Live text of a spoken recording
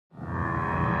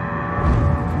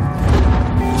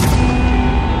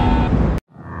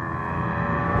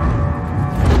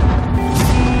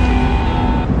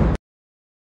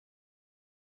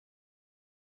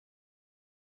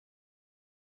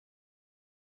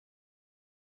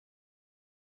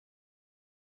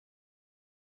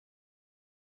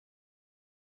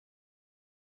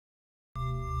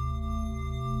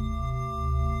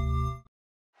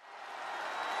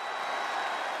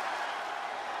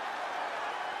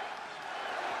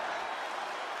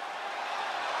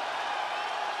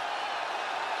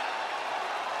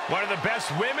One of the best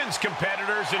women's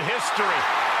competitors in history.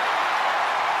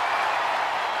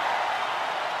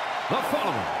 The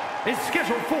following is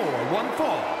scheduled for one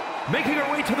fall. Making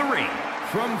her way to the ring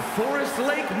from Forest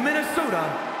Lake, Minnesota,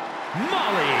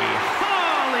 Molly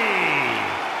Holly.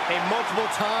 A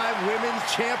multiple-time women's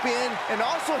champion and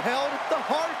also held the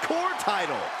hardcore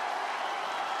title.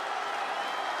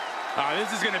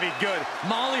 This is going to be good.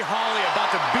 Molly Holly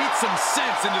about to beat some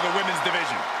sense into the women's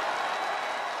division.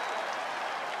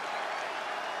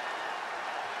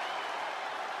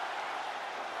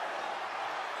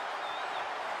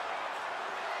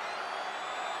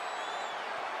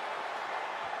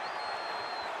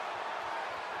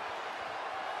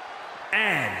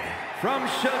 And from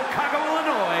Chicago,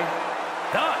 Illinois,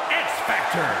 the X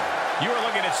Factor. You are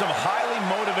looking at some highly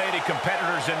motivated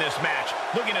competitors in this match,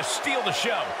 looking to steal the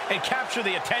show and capture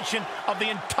the attention of the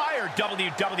entire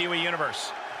WWE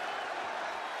Universe.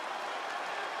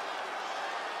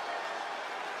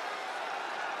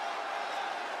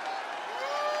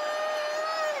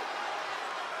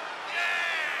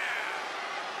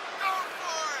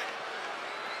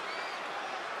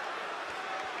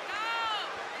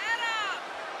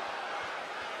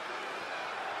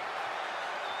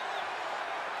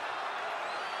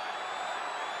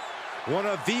 One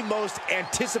of the most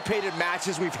anticipated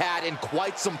matches we've had in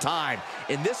quite some time.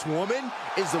 And this woman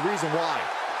is the reason why.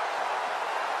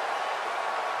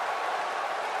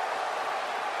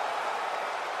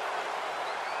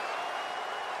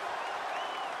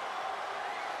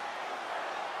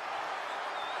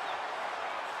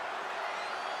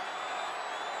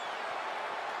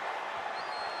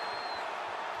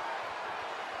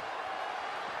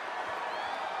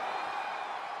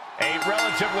 A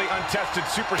relatively untested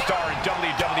superstar in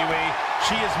WWE,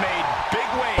 she has made big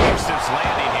waves since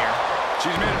landing here.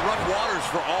 She's made it rough waters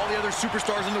for all the other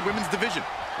superstars in the women's division.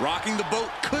 Rocking the boat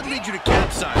could lead you to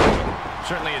capsize.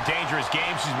 Certainly a dangerous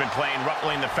game she's been playing,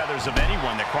 ruffling the feathers of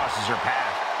anyone that crosses her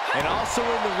path. And also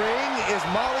in the ring is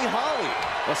Molly Holly.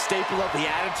 A staple of the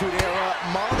Attitude Era,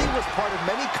 Molly was part of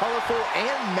many colorful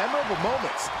and memorable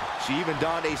moments. She even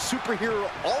donned a superhero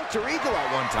alter ego at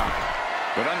one time.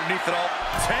 But underneath it all,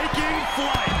 taking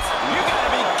flight. You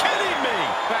gotta be kidding me!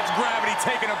 That's gravity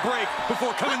taking a break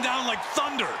before coming down like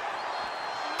thunder.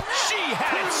 She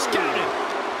had it scouted.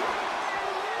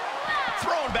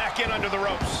 Thrown back in under the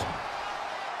ropes.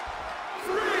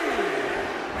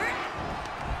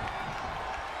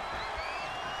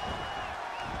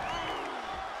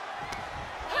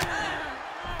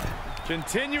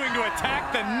 Continuing to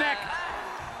attack the neck.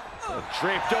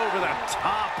 Draped over the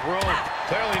top rope.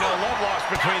 Clearly no love lost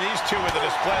between these two with a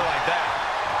display like that.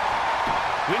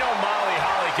 We know Molly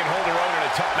Holly can hold her own in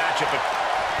a tough matchup, but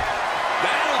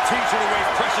that'll teach her to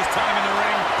waste precious time in the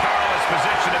ring. Powerless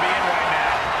position to be in right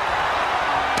now.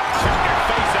 Shooting your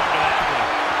face after that one.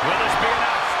 Will this be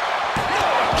enough? No,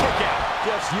 kick out.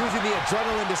 Just using the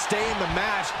adrenaline to stay in the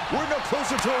match. We're no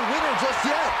closer to a winner just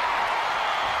yet.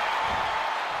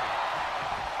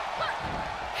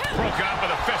 Broken up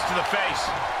with a fist to the face.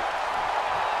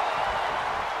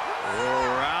 Oh,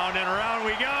 round and round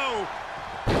we go.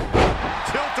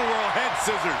 Tilt-a-whirl head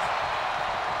scissors.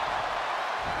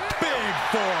 Big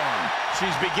forearm.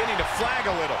 She's beginning to flag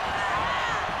a little.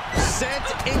 Sent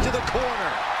into the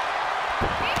corner.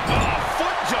 Oh,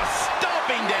 foot just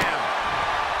stomping down.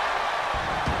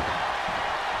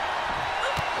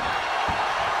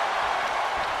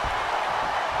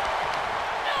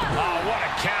 Oh, what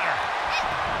a counter.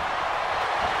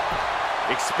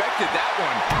 Expected that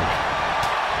one.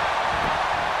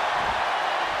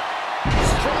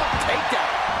 Strong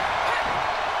takedown.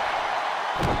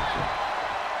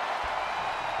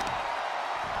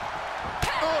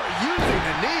 Oh, using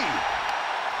the knee.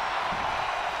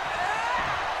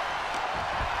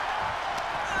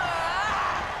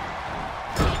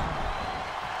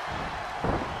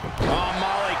 Oh,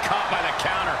 Molly caught by the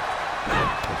counter.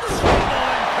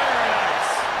 Trouble in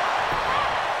paradise.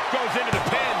 Goes into the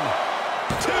pin.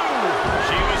 Two.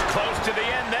 She was close to the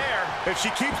end there. If she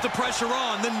keeps the pressure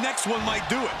on, the next one might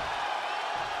do it.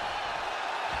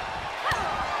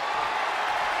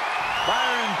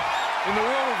 Byron, in the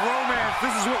world of romance,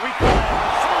 this is what we call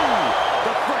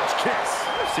the French kiss.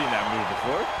 I've seen that move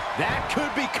before. That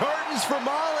could be curtains for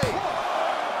Molly.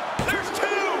 There's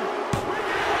two.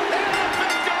 And a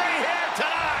victory here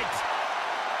tonight.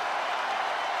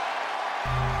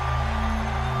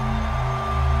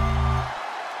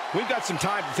 We've got some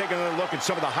time to take another look at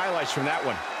some of the highlights from that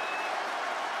one.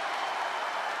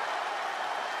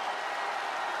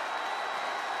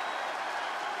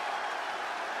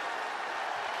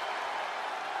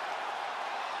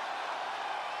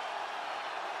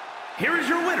 Here is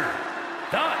your winner,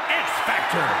 the X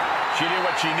Factor. She did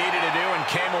what she needed to do and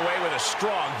came away with a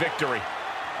strong victory.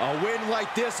 A win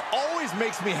like this always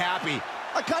makes me happy.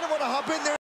 I kind of want to hop in there